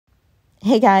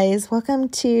Hey guys, welcome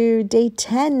to day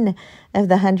 10 of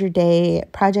the 100-day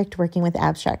project working with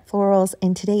abstract florals.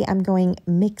 And today I'm going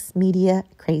mixed media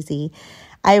crazy.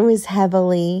 I was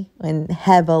heavily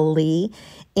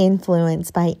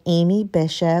influenced by Amy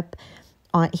Bishop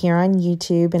here on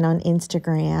YouTube and on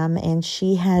Instagram. And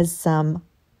she has some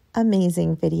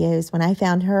amazing videos. When I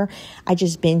found her, I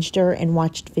just binged her and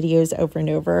watched videos over and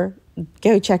over.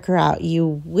 Go check her out.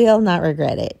 You will not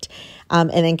regret it. And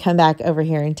then come back over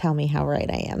here and tell me how right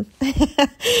I am.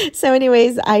 So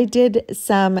anyways, I did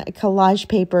some collage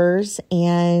papers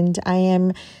and I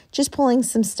am just pulling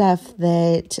some stuff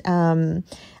that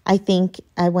I think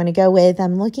I want to go with.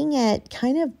 I'm looking at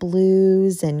kind of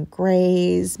blues and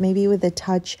grays, maybe with a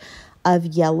touch of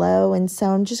yellow. And so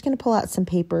I'm just going to pull out some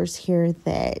papers here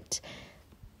that,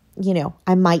 you know,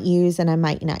 I might use and I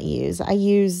might not use. I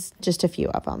use just a few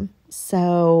of them.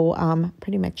 So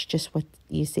pretty much just what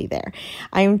you see there.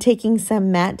 I am taking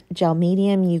some matte gel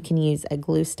medium. You can use a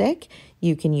glue stick.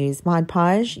 You can use Mod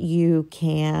Podge. You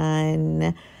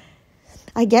can,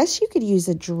 I guess you could use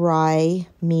a dry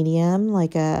medium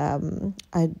like a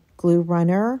glue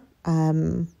runner.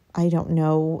 I don't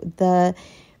know. The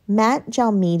matte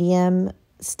gel medium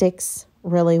sticks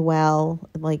really well,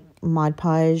 like Mod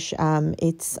Podge. I'm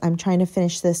trying to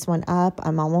finish this one up.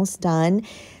 I'm almost done.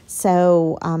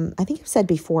 So I think I've said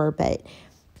before, but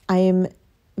I am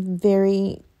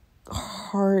very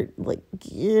hard,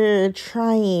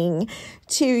 trying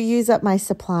to use up my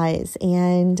supplies.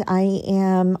 And I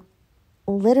am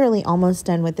literally almost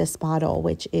done with this bottle,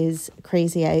 which is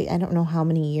crazy. I don't know how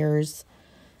many years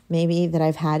maybe that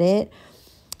I've had it.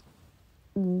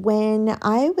 When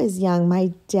I was young,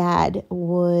 my dad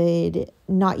would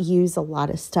not use a lot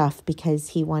of stuff because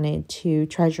he wanted to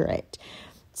treasure it.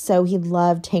 So he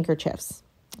loved handkerchiefs.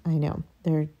 I know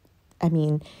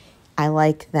I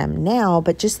like them now,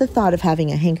 but just the thought of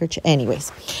having a handkerchief,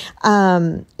 anyways.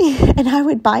 And I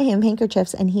would buy him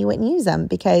handkerchiefs and he wouldn't use them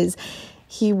because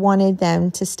he wanted them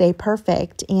to stay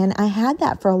perfect. And I had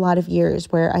that for a lot of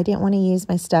years where I didn't want to use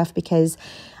my stuff because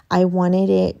I wanted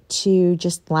it to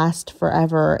just last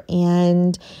forever.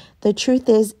 And the truth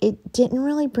is, it didn't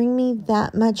really bring me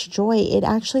that much joy. It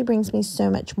actually brings me so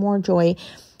much more joy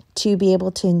to be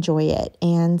able to enjoy it.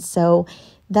 And so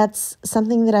that's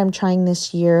something that I'm trying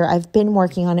this year. I've been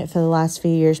working on it for the last few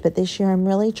years, but this year I'm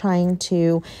really trying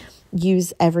to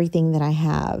use everything that I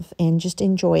have and just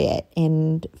enjoy it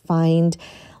and find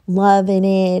love in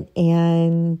it.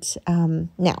 And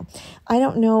now, I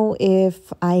don't know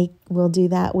if I will do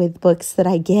that with books that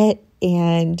I get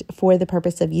and for the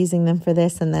purpose of using them for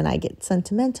this, and then I get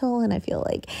sentimental and I feel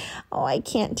like, oh, I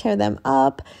can't tear them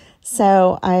up.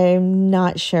 So I'm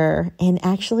not sure. And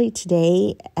actually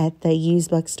today at the used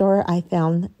bookstore, I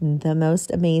found the most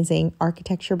amazing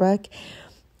architecture book.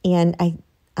 And I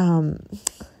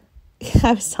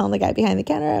was telling the guy behind the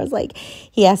counter, I was like,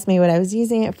 he asked me what I was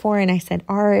using it for. And I said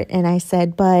art. And I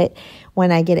said, but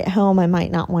when I get it home, I might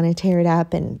not want to tear it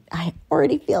up. And I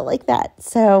already feel like that.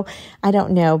 So I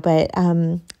don't know, but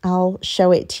I'll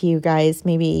show it to you guys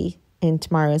maybe in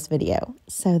tomorrow's video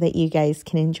so that you guys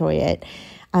can enjoy it.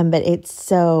 But it's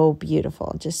so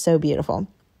beautiful, just so beautiful.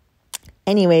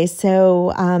 Anyway,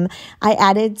 so I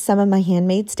added some of my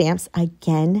handmade stamps,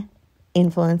 again,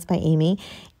 influenced by Amy,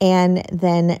 and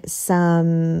then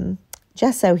some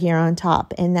gesso here on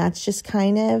top. And that's just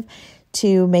kind of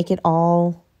to make it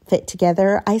all fit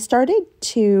together. I started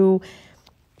to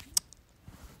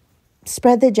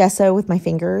spread the gesso with my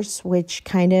fingers, which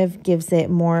kind of gives it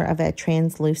more of a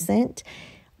translucent.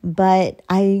 But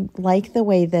I like the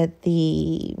way that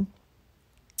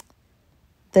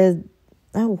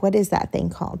what is that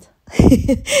thing called?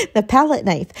 The palette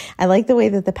knife. I like the way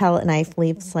that the palette knife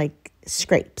leaves like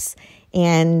scrapes.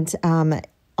 And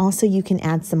also you can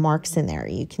add some marks in there.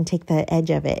 You can take the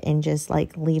edge of it and just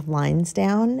like leave lines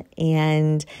down.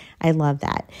 And I love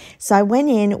that. So I went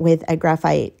in with a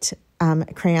graphite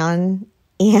crayon,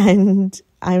 and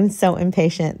I'm so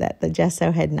impatient that the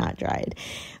gesso had not dried.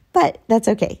 But that's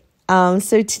okay.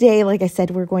 So today, like I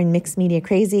said, we're going mixed media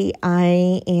crazy.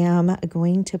 I am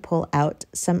going to pull out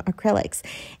some acrylics.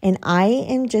 And I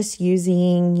am just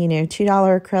using, $2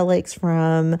 acrylics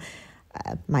from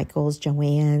Michael's,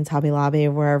 Joann's, Hobby Lobby,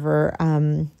 or wherever.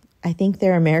 I think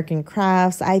they're American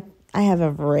Crafts. I have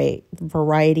a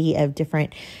variety of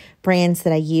different brands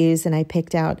that I use. And I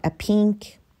picked out a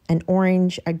pink, an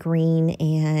orange, a green,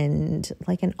 and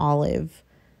like an olive.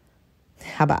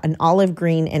 How about an olive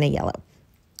green and a yellow?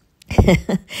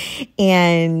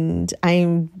 And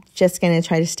I'm just going to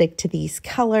try to stick to these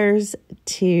colors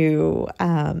to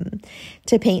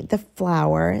paint the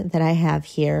flower that I have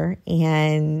here.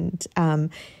 And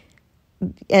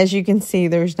as you can see,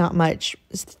 there's not much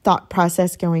thought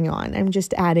process going on. I'm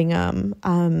just adding them.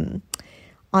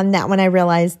 On that one, I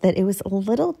realized that it was a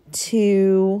little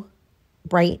too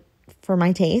bright for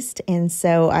my taste. And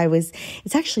so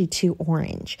it's actually too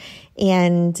orange.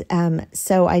 And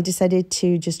so I decided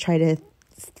to just try to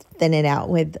thin it out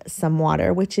with some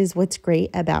water, which is what's great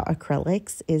about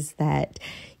acrylics, is that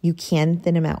you can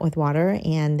thin them out with water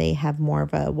and they have more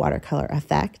of a watercolor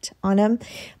effect on them.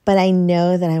 But I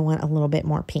know that I want a little bit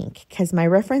more pink because my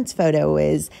reference photo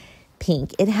is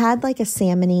pink. It had like a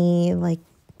salmony, like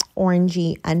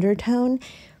orangey undertone,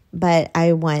 but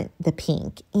I want the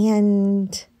pink.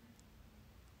 And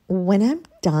when I'm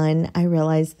done, I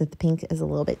realize that the pink is a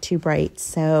little bit too bright.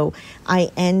 So I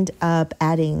end up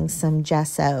adding some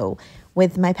gesso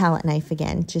with my palette knife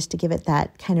again, just to give it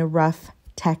that kind of rough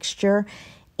texture.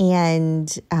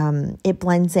 And it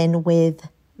blends in with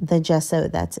the gesso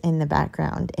that's in the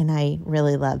background. And I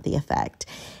really love the effect.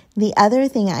 The other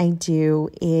thing I do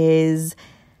is,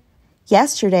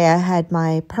 yesterday I had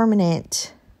my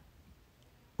permanent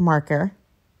marker.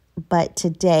 But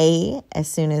today, as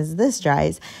soon as this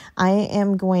dries, I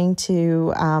am going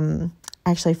to,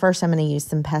 actually first I'm going to use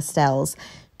some pastels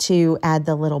to add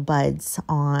the little buds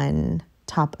on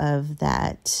top of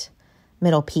that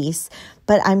middle piece.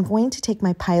 But I'm going to take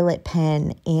my Pilot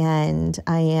pen and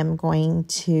I am going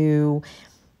to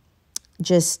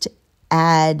just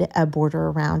add a border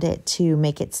around it to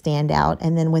make it stand out.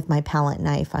 And then with my palette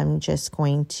knife, I'm just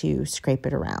going to scrape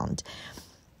it around.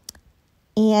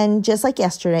 And just like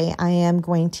yesterday, I am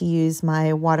going to use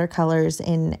my watercolors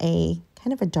in a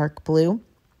kind of a dark blue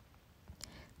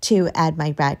to add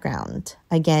my background.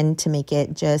 Again, to make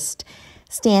it just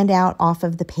stand out off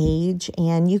of the page.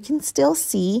 And you can still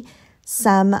see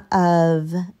some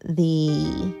of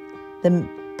the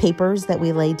papers that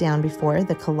we laid down before,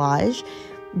 the collage.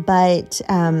 But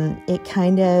it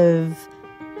kind of,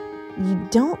 you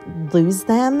don't lose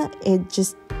them. It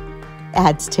just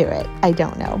adds to it. I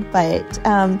don't know. But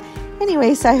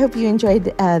anyway, so I hope you enjoyed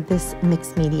this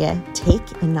mixed media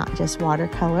take and not just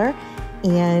watercolor.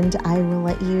 And I will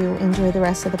let you enjoy the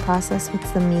rest of the process with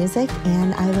some music.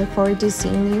 And I look forward to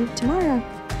seeing you tomorrow.